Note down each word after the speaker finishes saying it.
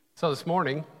So this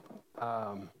morning,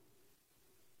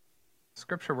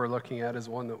 scripture we're looking at is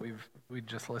one that we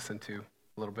just listened to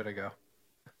a little bit ago.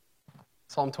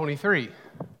 Psalm 23.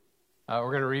 We're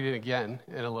going to read it again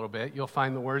in a little bit. You'll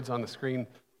find the words on the screen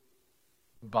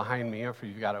behind me, or if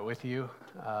you've got it with you,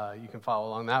 you can follow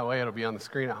along that way. It'll be on the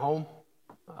screen at home.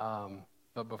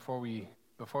 But before we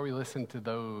listen to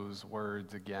those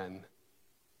words again,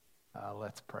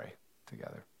 let's pray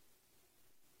together.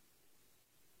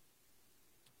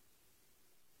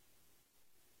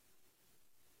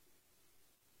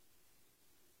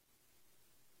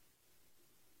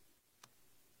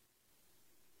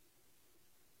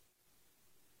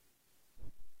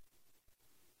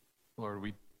 Lord,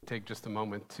 we take just a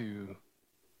moment to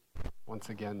once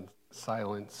again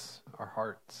silence our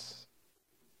hearts,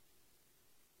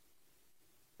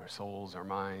 our souls, our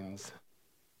minds,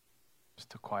 just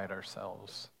to quiet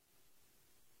ourselves.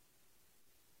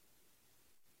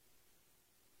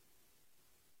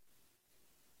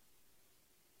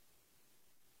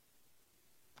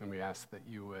 And we ask that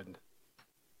you would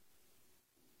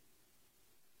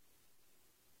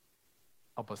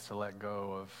help us to let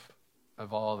go of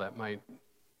all that might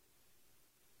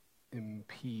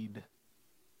impede.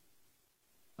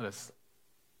 Let us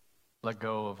let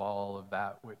go of all of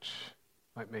that which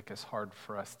might make us hard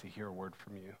for us to hear a word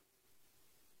from you.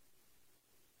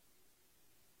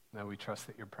 Now we trust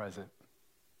that you're present,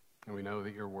 and we know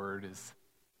that your word is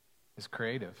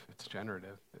creative, it's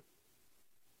generative.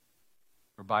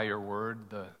 For by your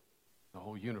word, the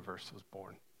whole universe was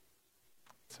born.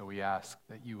 So we ask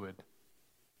that you would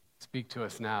speak to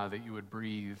us now, that you would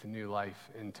breathe new life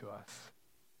into us,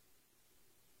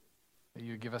 that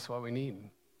you would give us what we need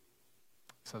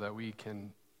so that we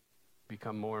can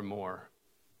become more and more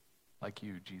like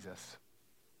you, Jesus.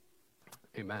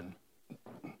 Amen.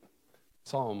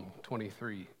 Psalm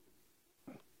 23.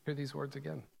 Hear these words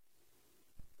again.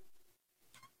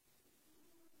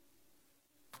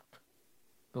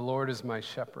 The Lord is my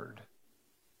shepherd.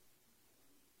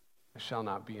 I shall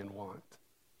not be in want.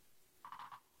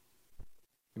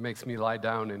 He makes me lie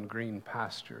down in green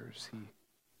pastures. He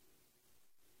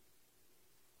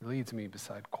leads me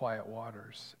beside quiet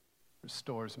waters,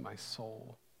 restores my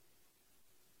soul.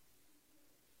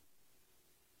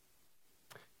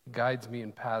 He guides me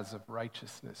in paths of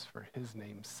righteousness for his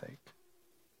name's sake.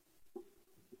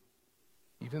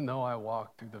 Even though I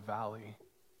walk through the valley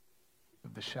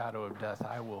of the shadow of death,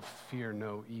 I will fear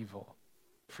no evil,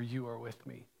 for you are with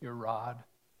me. Your rod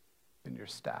and your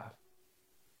staff,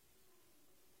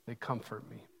 they comfort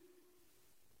me.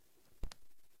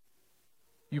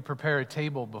 You prepare a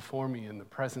table before me in the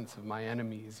presence of my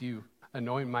enemies. You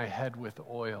anoint my head with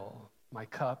oil. My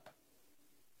cup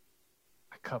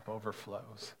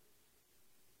overflows.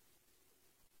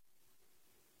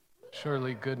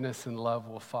 Surely goodness and love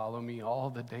will follow me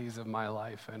all the days of my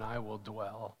life, and I will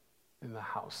dwell in the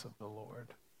house of the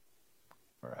Lord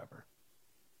forever.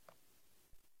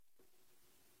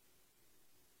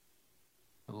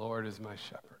 The Lord is my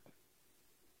shepherd.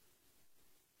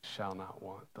 Shall not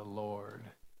want. The Lord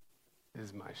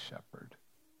is my shepherd.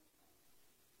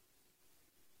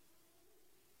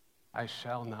 I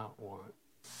shall not want.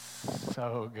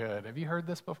 So good. Have you heard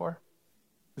this before?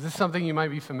 Is this something you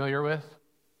might be familiar with?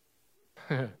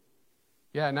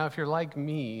 Yeah, now if you're like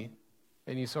me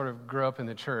and you sort of grew up in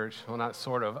the church, well, not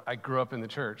sort of, I grew up in the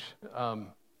church,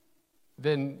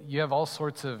 then you have all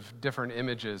sorts of different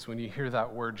images when you hear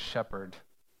that word shepherd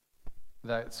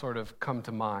that sort of come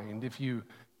to mind. If you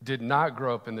did not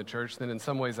grow up in the church, then in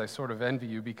some ways I sort of envy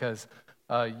you because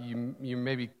you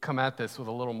maybe come at this with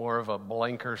a little more of a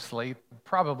blanker slate.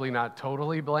 Probably not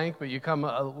totally blank, but you come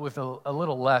with a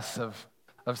little less of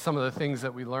some of the things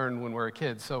that we learned when we were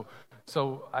kids.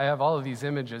 So I have all of these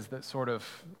images that sort of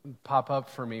pop up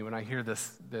for me when I hear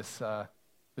this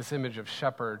image of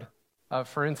shepherd.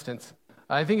 For instance,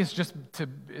 I think it's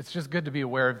just good to be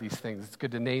aware of these things. It's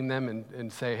good to name them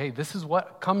and say, hey, this is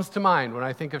what comes to mind when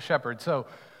I think of shepherd. So,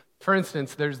 for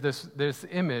instance, there's this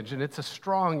image, and it's a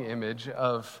strong image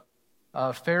of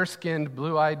a fair-skinned,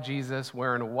 blue-eyed Jesus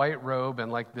wearing a white robe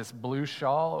and like this blue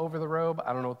shawl over the robe.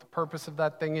 I don't know what the purpose of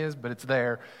that thing is, but it's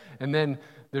there. And then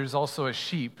there's also a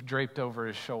sheep draped over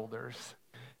his shoulders,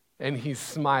 and he's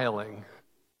smiling.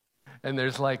 And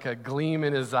there's like a gleam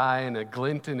in his eye and a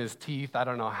glint in his teeth. I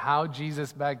don't know how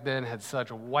Jesus back then had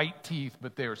such white teeth,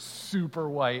 but they were super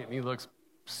white, and he looks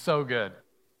so good.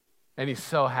 And he's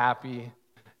so happy.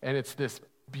 And it's this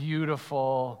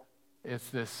beautiful,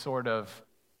 it's this sort of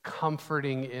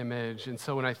comforting image. And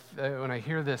so when I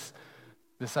hear this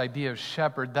idea of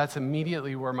shepherd, that's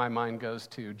immediately where my mind goes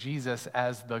to. Jesus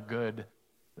as the good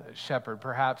shepherd.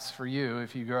 Perhaps for you,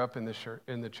 if you grew up in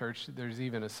the church, there's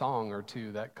even a song or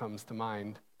two that comes to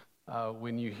mind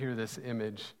when you hear this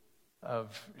image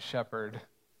of shepherd.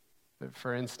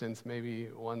 For instance, maybe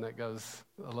one that goes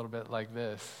a little bit like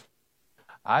this.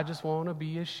 I just want to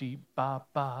be a sheep, ba,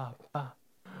 ba, ba.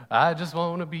 I just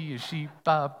want to be a sheep,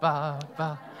 ba, ba,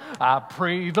 ba. I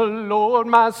pray the Lord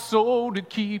my soul to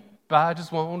keep. I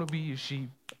just want to be a sheep.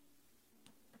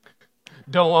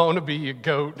 Don't want to be a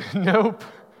goat, nope.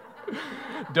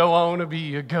 Don't want to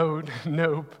be a goat,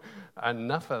 nope.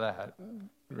 Enough of that,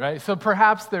 right? So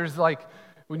perhaps there's like,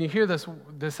 when you hear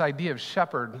this idea of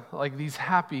shepherd, like these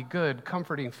happy, good,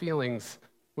 comforting feelings,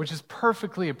 which is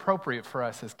perfectly appropriate for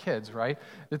us as kids, right?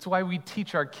 That's why we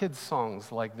teach our kids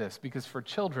songs like this, because for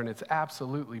children, it's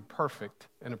absolutely perfect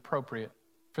and appropriate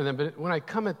for them. But when I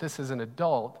come at this as an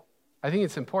adult, I think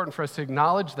it's important for us to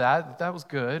acknowledge that was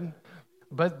good,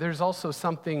 but there's also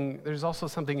something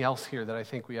else here that I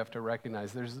think we have to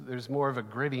recognize. There's more of a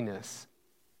grittiness,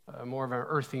 more of an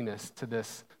earthiness to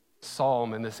this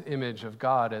psalm and this image of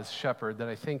God as shepherd that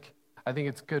I think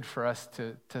it's good for us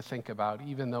to think about,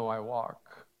 even though I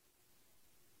walk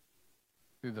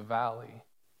through the valley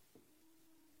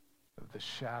of the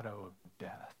shadow of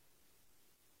death.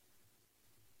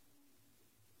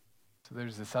 So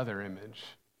there's this other image.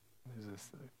 There's this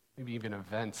maybe even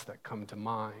events that come to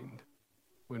mind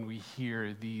when we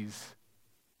hear these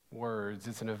words.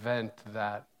 It's an event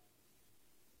that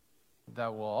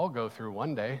we'll all go through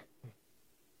one day,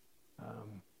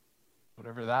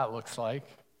 whatever that looks like.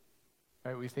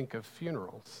 Right? We think of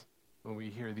funerals when we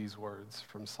hear these words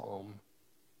from Psalm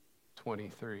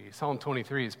 23. Psalm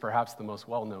 23 is perhaps the most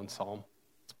well-known psalm.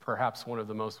 It's perhaps one of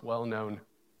the most well-known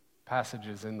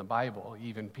passages in the Bible.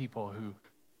 Even people who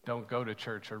don't go to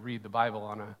church or read the Bible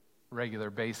on a regular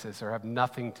basis or have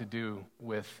nothing to do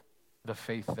with the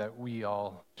faith that we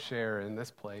all share in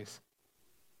this place,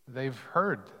 they've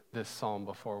heard this psalm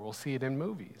before. We'll see it in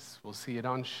movies. We'll see it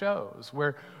on shows.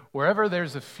 Wherever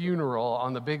there's a funeral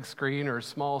on the big screen or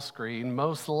small screen,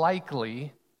 most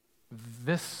likely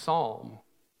this psalm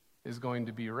is going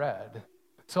to be read.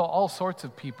 So all sorts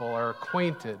of people are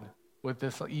acquainted with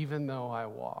this, even though I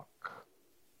walk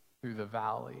through the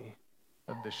valley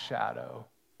of the shadow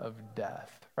of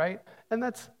death, right? And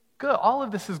that's good. All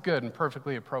of this is good and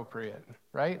perfectly appropriate,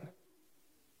 right?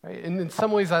 Right? And in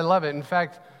some ways, I love it. In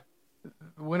fact,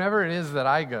 whenever it is that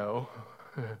I go,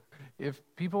 if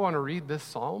people want to read this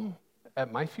psalm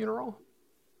at my funeral,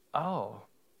 oh,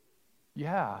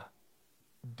 yeah,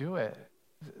 do it.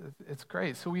 It's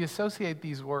great. So we associate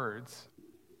these words,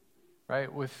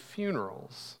 right, with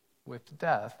funerals, with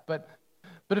death. But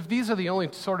if these are the only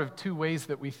sort of two ways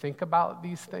that we think about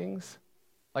these things,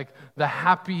 like the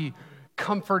happy,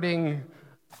 comforting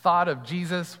thought of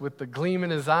Jesus with the gleam in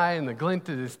his eye and the glint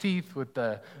in his teeth,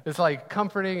 it's like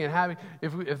comforting and happy.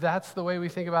 If that's the way we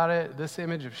think about it, this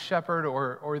image of shepherd,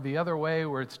 or the other way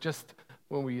where it's just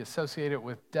when we associate it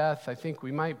with death, I think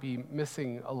we might be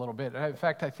missing a little bit. In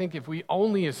fact, I think if we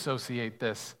only associate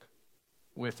this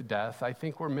with death, I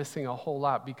think we're missing a whole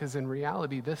lot, because in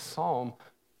reality, this psalm,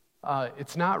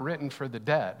 it's not written for the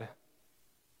dead.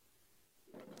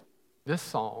 This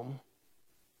psalm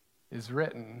is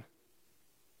written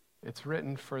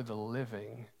for the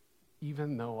living,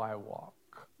 even though I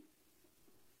walk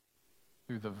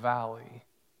through the valley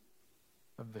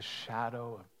of the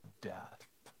shadow of death.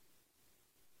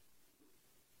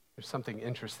 There's something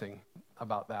interesting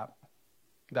about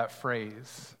that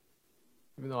phrase,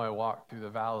 even though I walk through the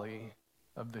valley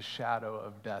of the shadow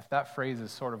of death. That phrase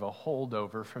is sort of a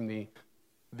holdover from the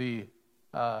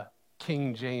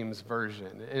King James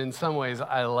Version. In some ways,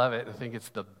 I love it and think it's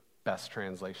the best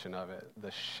translation of it,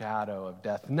 the shadow of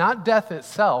death. Not death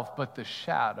itself, but the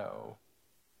shadow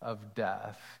of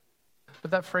death.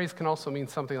 But that phrase can also mean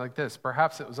something like this.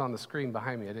 Perhaps it was on the screen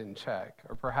behind me, I didn't check.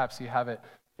 Or perhaps you have it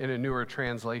in a newer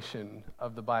translation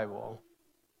of the Bible.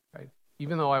 Right?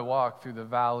 Even though I walk through the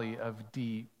valley of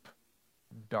deep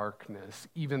darkness,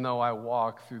 even though I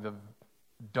walk through the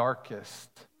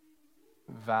darkest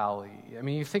valley. I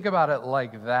mean, you think about it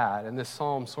like that, and this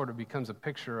psalm sort of becomes a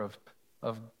picture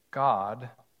of God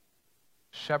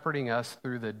shepherding us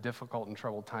through the difficult and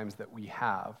troubled times that we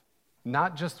have,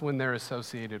 not just when they're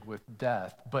associated with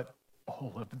death, but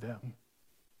all of them.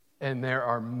 And there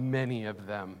are many of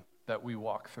them that we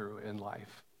walk through in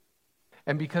life.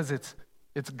 And because it's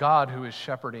God who is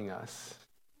shepherding us,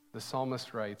 the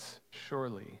psalmist writes,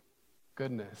 surely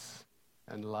goodness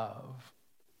and love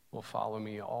will follow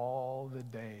me all the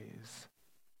days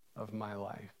of my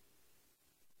life.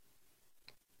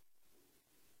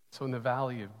 So in the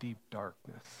valley of deep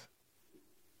darkness,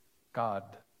 God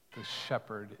The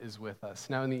shepherd is with us.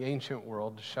 Now, in the ancient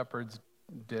world, shepherds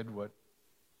did what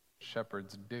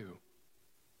shepherds do.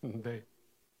 They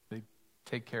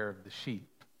take care of the sheep,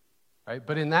 right?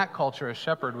 But in that culture, a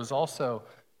shepherd was also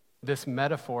this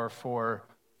metaphor for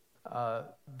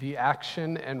the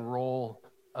action and role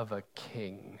of a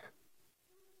king,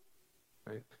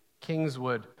 right? Kings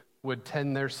would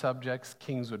tend their subjects.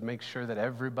 Kings would make sure that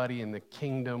everybody in the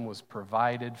kingdom was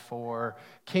provided for.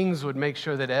 Kings would make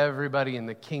sure that everybody in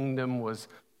the kingdom was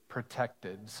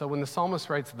protected. So when the psalmist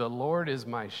writes, "The Lord is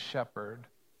my shepherd,"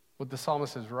 what the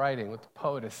psalmist is writing, what the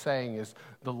poet is saying is,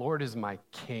 the Lord is my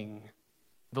king.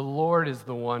 The Lord is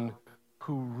the one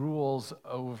who rules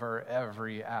over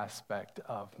every aspect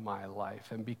of my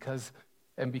life. And because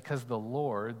the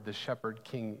Lord, the shepherd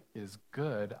king, is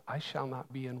good, I shall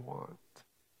not be in want.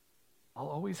 I'll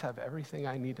always have everything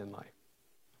I need in life.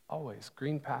 Always.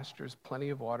 Green pastures, plenty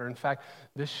of water. In fact,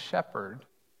 this shepherd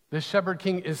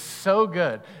king is so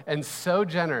good and so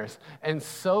generous and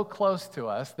so close to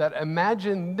us that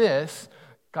imagine this,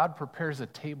 God prepares a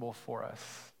table for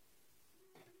us,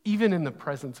 even in the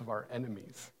presence of our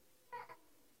enemies.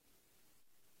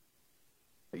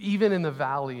 Even in the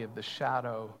valley of the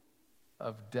shadow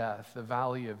of death, the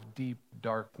valley of deep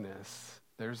darkness,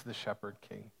 there's the shepherd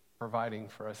king, providing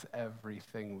for us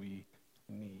everything we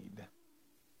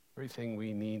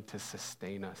need to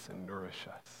sustain us and nourish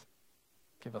us,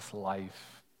 give us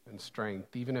life and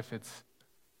strength, even if it's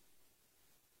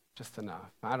just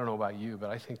enough. I don't know about you, but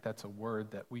I think that's a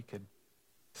word that we could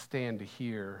stand to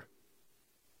hear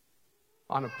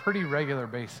on a pretty regular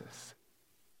basis,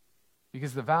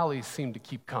 because the valleys seem to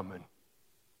keep coming.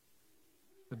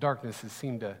 The darknesses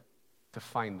seem to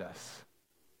find us.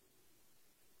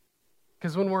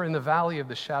 Because when we're in the valley of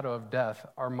the shadow of death,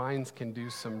 our minds can do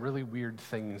some really weird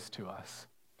things to us.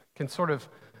 Can sort of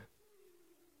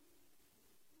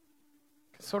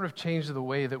change the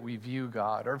way that we view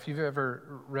God. Or if you've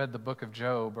ever read the book of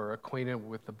Job or acquainted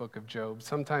with the book of Job,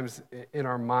 sometimes in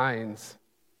our minds,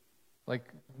 like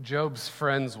Job's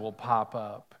friends will pop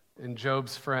up. And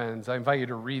Job's friends, I invite you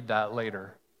to read that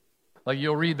later. Like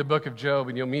you'll read the book of Job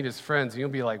and you'll meet his friends and you'll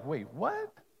be like, wait,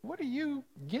 what? What do you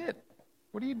get?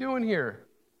 What are you doing here?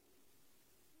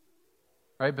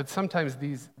 Right? But sometimes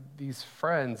these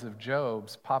friends of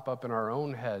Job's pop up in our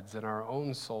own heads and our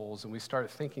own souls, and we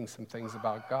start thinking some things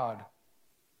about God.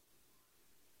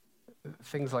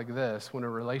 Things like this: when a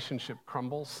relationship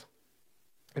crumbles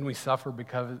and we suffer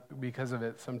because of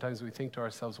it, sometimes we think to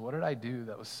ourselves, what did I do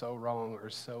that was so wrong or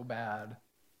so bad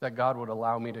that God would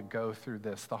allow me to go through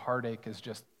this? The heartache is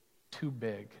just too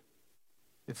big.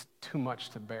 It's too much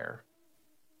to bear.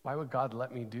 Why would God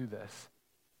let me do this?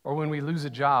 Or when we lose a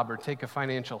job or take a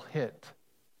financial hit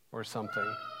or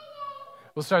something,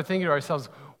 we'll start thinking to ourselves,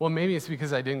 well, maybe it's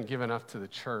because I didn't give enough to the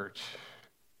church.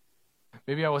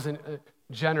 Maybe I wasn't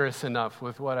generous enough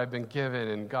with what I've been given,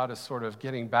 and God is sort of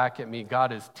getting back at me.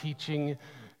 God is teaching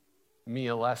me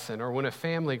a lesson. Or when a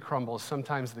family crumbles,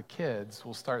 sometimes the kids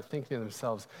will start thinking to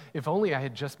themselves, if only I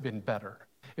had just been better.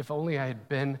 If only I had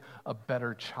been a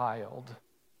better child,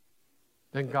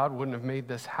 then God wouldn't have made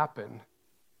this happen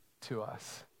to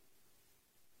us.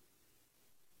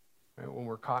 Right? When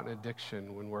we're caught in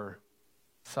addiction, when we're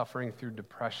suffering through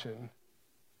depression,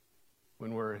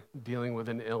 when we're dealing with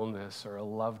an illness or a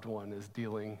loved one is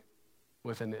dealing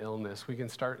with an illness, we can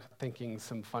start thinking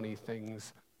some funny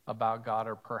things about God,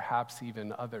 or perhaps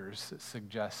even others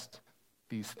suggest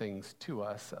these things to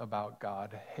us about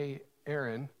God. Hey,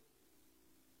 Aaron,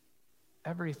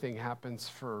 everything happens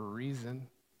for a reason.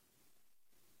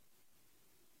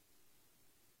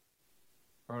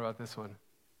 Or what about this one?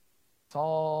 It's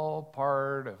all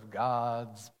part of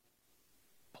God's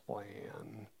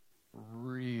plan.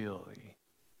 Really?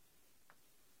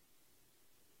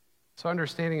 So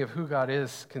understanding of who God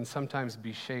is can sometimes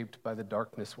be shaped by the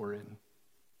darkness we're in.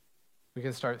 We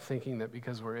can start thinking that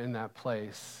because we're in that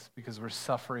place, because we're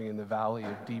suffering in the valley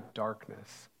of deep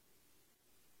darkness,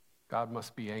 God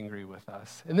must be angry with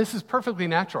us. And this is perfectly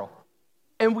natural.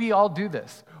 And we all do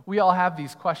this. We all have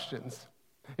these questions.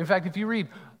 In fact, if you read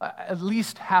at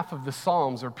least half of the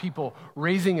Psalms are people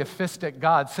raising a fist at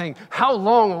God saying, how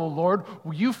long, O Lord,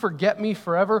 will you forget me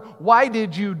forever? Why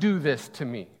did you do this to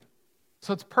me?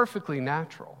 So it's perfectly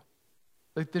natural.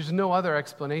 Like there's no other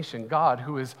explanation. God,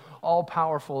 who is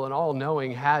all-powerful and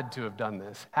all-knowing, had to have done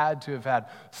this, had to have had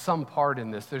some part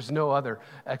in this. There's no other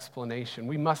explanation.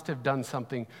 We must have done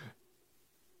something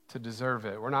to deserve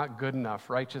it. We're not good enough,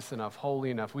 righteous enough, holy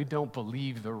enough. We don't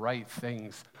believe the right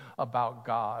things about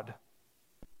God.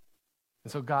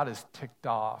 And so God is ticked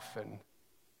off, and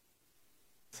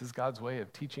this is God's way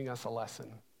of teaching us a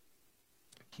lesson.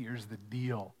 Here's the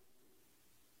deal.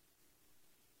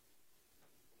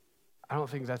 I don't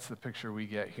think that's the picture we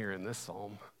get here in this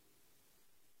psalm.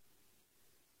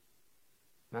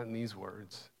 Not in these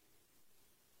words.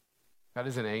 God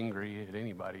isn't angry at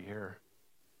anybody here.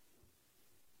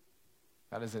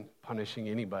 God isn't punishing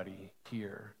anybody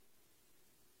here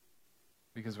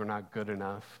because we're not good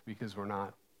enough, because we're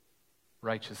not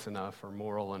righteous enough or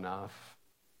moral enough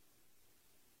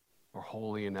or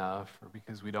holy enough, or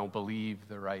because we don't believe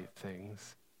the right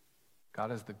things.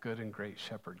 God is the good and great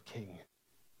shepherd king.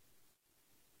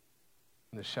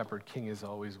 And the shepherd king is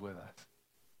always with us,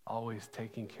 always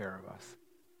taking care of us.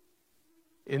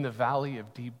 In the valley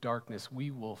of deep darkness,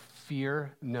 we will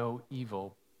fear no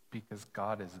evil because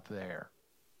God is there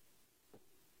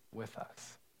with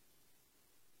us.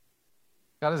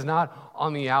 God is not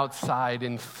on the outside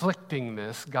inflicting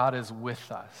this. God is with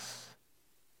us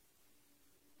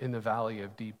in the valley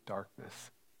of deep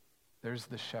darkness. There's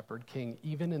the shepherd king,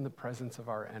 even in the presence of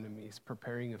our enemies,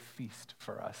 preparing a feast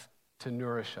for us to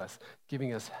nourish us,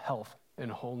 giving us health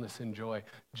and wholeness and joy,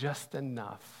 just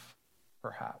enough,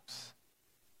 perhaps,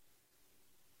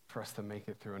 for us to make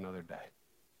it through another day.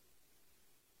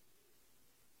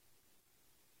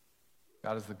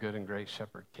 God is the good and great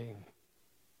shepherd king.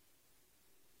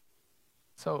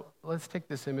 So let's take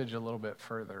this image a little bit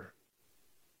further.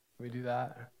 Can we do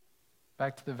that?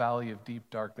 Back to the valley of deep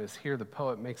darkness. Here the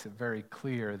poet makes it very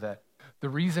clear that the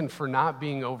reason for not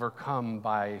being overcome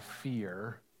by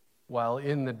fear while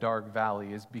in the dark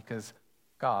valley is because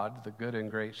God, the good and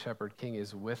great shepherd king,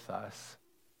 is with us.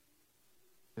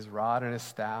 His rod and his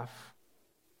staff,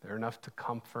 they're enough to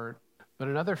comfort. But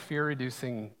another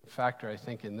fear-reducing factor, I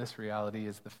think, in this reality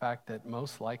is the fact that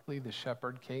most likely the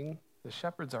shepherd king, the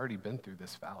shepherd's already been through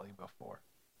this valley before.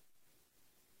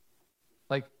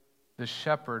 Like, the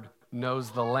shepherd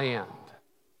knows the land.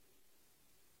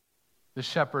 The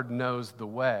shepherd knows the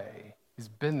way. He's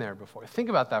been there before. Think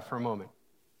about that for a moment.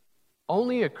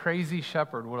 Only a crazy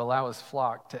shepherd would allow his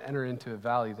flock to enter into a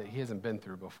valley that he hasn't been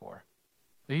through before.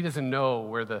 He doesn't know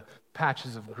where the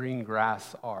patches of green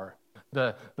grass are,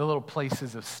 the little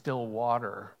places of still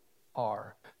water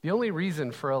are. The only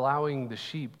reason for allowing the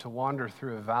sheep to wander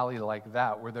through a valley like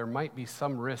that, where there might be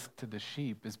some risk to the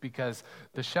sheep, is because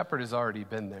the shepherd has already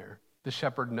been there. The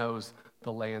shepherd knows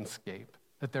the landscape,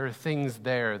 that there are things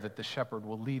there that the shepherd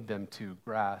will lead them to: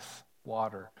 grass,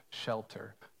 water,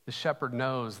 shelter. The shepherd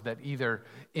knows that either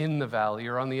in the valley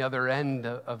or on the other end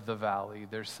of the valley,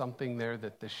 there's something there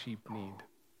that the sheep need.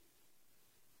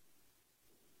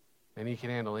 And he can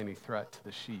handle any threat to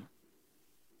the sheep.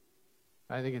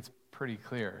 I think it's pretty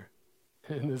clear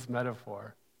in this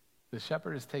metaphor. The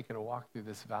shepherd has taken a walk through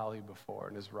this valley before,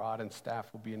 and his rod and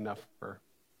staff will be enough for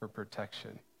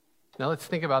protection. Now let's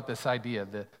think about this idea,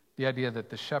 the idea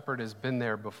that the shepherd has been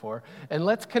there before, and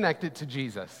let's connect it to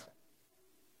Jesus.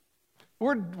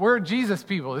 We're Jesus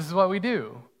people. This is what we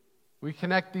do. We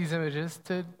connect these images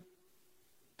to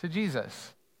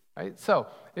Jesus, right? So,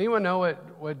 anyone know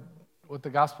what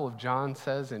the Gospel of John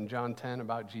says in John 10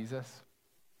 about Jesus?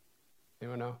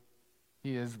 Anyone know?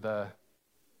 He is the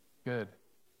good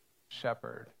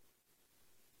shepherd.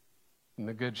 And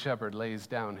the good shepherd lays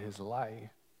down his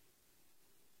life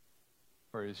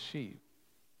for his sheep.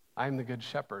 I'm the good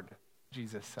shepherd,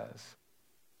 Jesus says.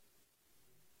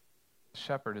 The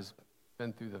shepherd has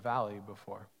been through the valley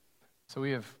before. So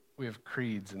we have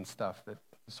creeds and stuff that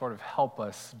sort of help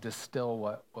us distill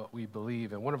what we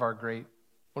believe. And one of our great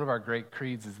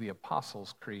creeds is the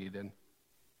Apostles' Creed. And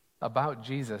about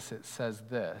Jesus, it says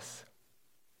this: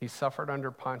 He suffered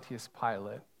under Pontius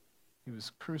Pilate. He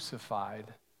was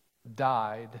crucified,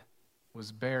 died,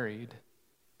 was buried.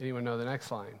 Anyone know the next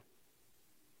line?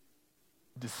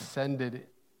 Descended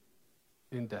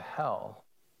into hell.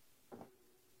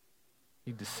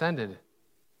 He descended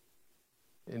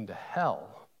into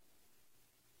hell.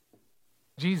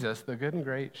 Jesus, the good and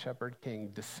great shepherd king,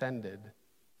 descended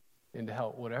into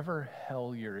hell. Whatever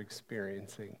hell you're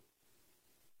experiencing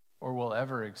or will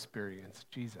ever experience,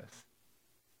 Jesus,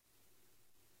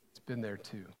 it's been there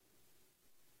too.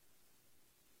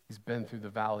 He's been through the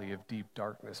valley of deep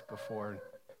darkness before,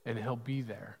 and he'll be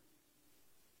there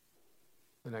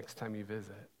the next time you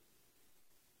visit.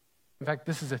 In fact,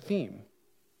 this is a theme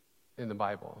in the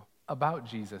Bible about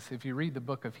Jesus. If you read the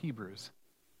book of Hebrews,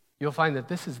 you'll find that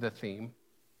this is the theme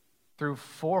through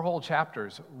 4 whole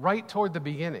chapters, right toward the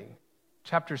beginning,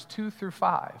 chapters 2 through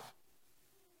 5.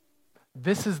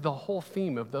 This is the whole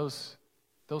theme of those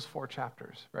 4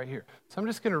 chapters right here. So I'm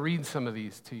just going to read some of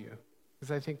these to you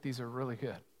because I think these are really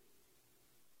good.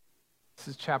 This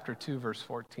is chapter 2, verse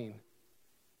 14.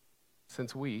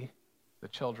 Since we, the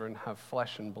children, have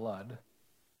flesh and blood,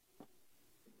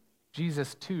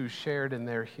 Jesus too shared in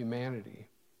their humanity.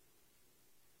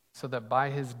 so that by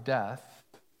his death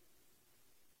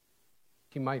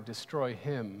he might destroy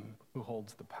him who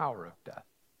holds the power of death.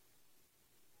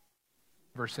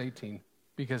 Verse 18,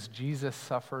 because Jesus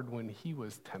suffered when he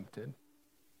was tempted,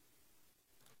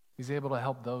 he's able to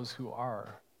help those who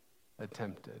are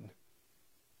tempted.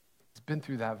 He's been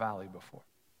through that valley before.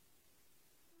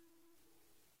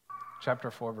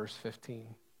 Chapter 4, verse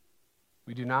 15.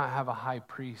 We do not have a high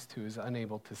priest who is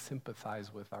unable to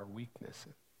sympathize with our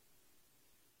weaknesses,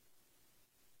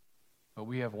 but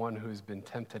we have one who has been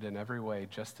tempted in every way,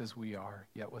 just as we are,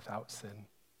 yet without sin.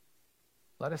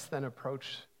 Let us then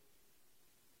approach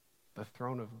the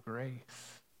throne of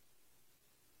grace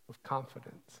with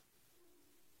confidence,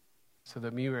 so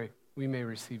that we may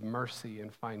receive mercy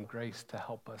and find grace to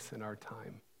help us in our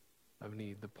time of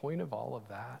need. The point of all of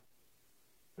that,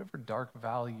 whatever dark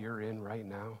valley you're in right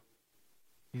now,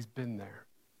 he's been there,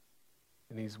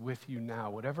 and he's with you now.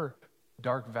 Whatever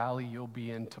dark valley you'll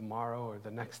be in tomorrow or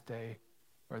the next day,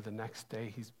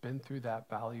 he's been through that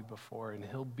valley before, and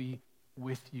he'll be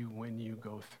with you when you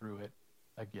go through it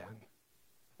again.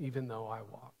 Even though I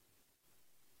walk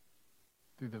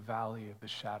through the valley of the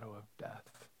shadow of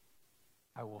death,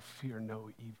 I will fear no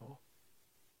evil,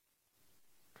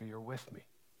 for you're with me.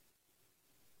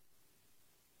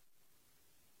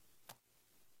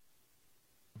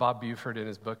 Bob Buford, in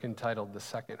his book entitled The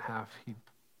Second Half, he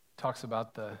talks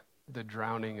about the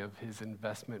drowning of his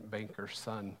investment banker's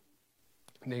son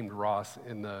named Ross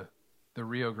in the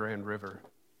Rio Grande River.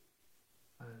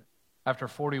 After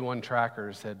 41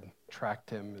 trackers had tracked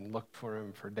him and looked for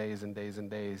him for days and days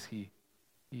and days, he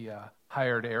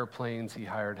hired airplanes, he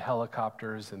hired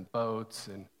helicopters and boats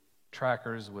and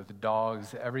trackers with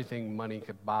dogs, everything money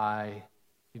could buy.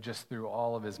 He just threw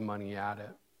all of his money at it.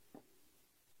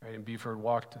 Right? And Buford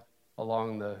walked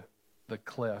along the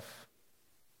cliff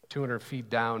 200 feet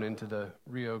down into the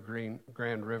Rio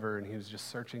Grande River, and he was just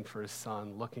searching for his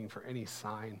son, looking for any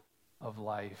sign of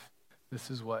life.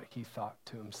 This is what he thought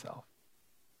to himself.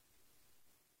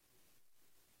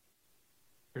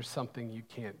 Here's something you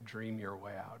can't dream your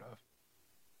way out of.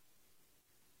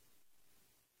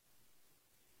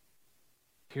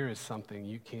 Here is something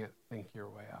you can't think your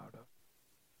way out of.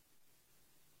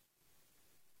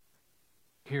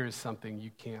 Here is something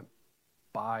you can't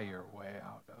buy your way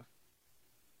out of.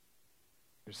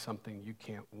 There's something you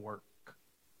can't work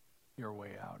your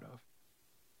way out of.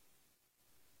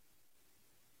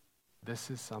 This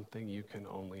is something you can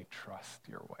only trust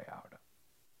your way out of.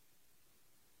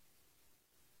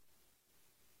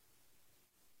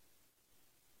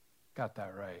 Got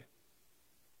that right,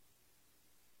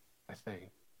 I think.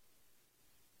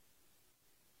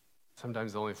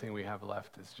 Sometimes the only thing we have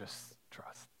left is just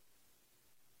trust.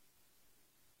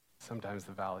 Sometimes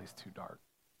the valley's too dark.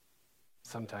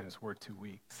 Sometimes we're too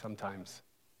weak. Sometimes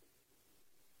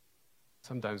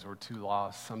we're too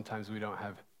lost. Sometimes we don't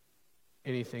have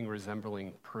anything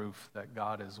resembling proof that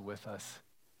God is with us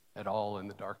at all in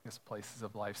the darkest places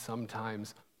of life.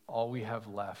 Sometimes all we have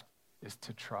left is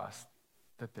to trust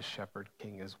that the Shepherd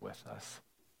King is with us,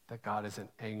 that God isn't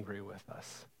angry with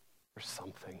us or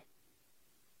something,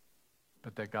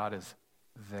 but that God is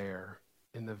there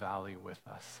in the valley with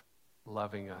us,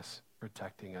 loving us,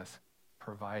 protecting us,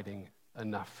 providing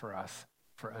enough for us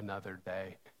for another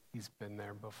day. He's been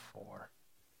there before.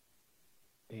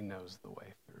 He knows the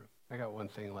way through. I got one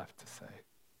thing left to say.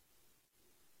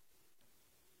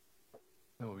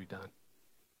 Then we'll be done.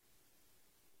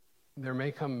 There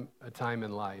may come a time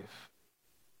in life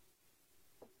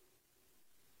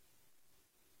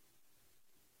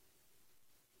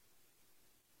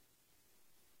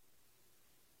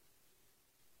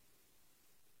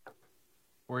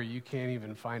where you can't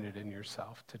even find it in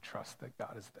yourself to trust that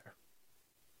God is there.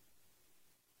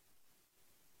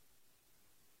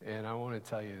 And I want to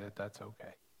tell you that that's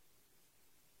okay.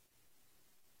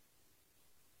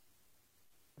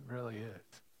 It really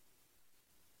is.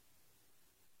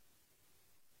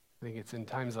 I think it's in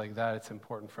times like that, it's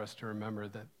important for us to remember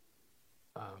that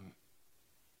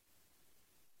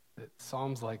that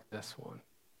Psalms like this one,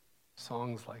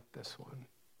 songs like this one,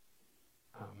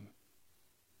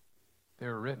 they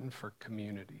were written for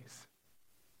communities.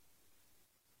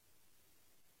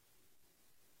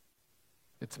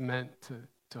 It's meant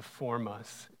to form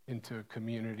us into a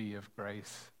community of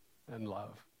grace and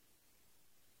love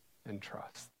and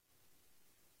trust.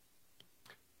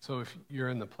 So if you're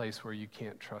in the place where you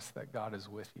can't trust that God is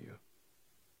with you,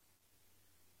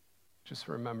 just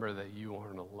remember that you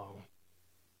aren't alone.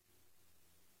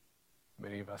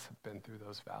 Many of us have been through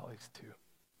those valleys too.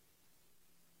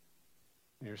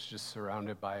 You're just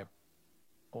surrounded by a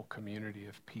whole community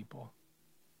of people,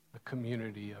 a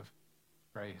community of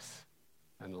grace,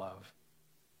 and love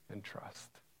and trust.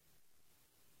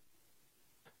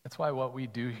 That's why what we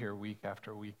do here week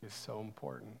after week is so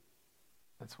important.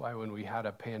 That's why when we had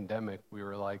a pandemic, we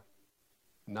were like,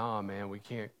 nah, man, we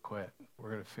can't quit.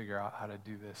 We're going to figure out how to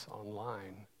do this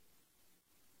online.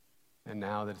 And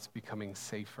now that it's becoming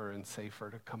safer and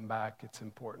safer to come back, it's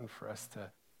important for us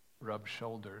to rub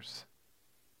shoulders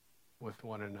with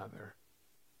one another.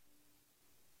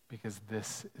 Because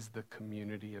this is the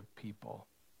community of people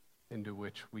into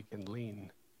which we can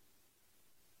lean.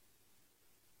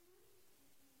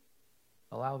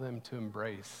 Allow them to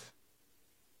embrace.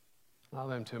 Allow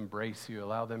them to embrace you.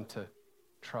 Allow them to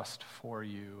trust for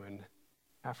you. And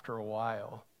after a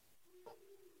while,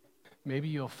 maybe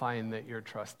you'll find that your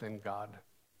trust in God,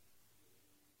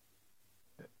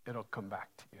 it'll come back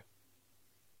to you.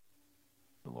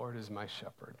 The Lord is my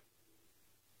shepherd.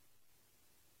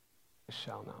 I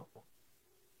shall not want.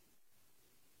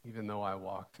 Even though I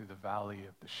walk through the valley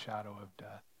of the shadow of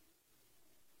death,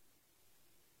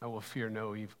 I will fear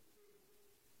no evil,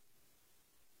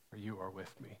 for you are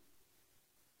with me.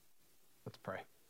 Let's pray.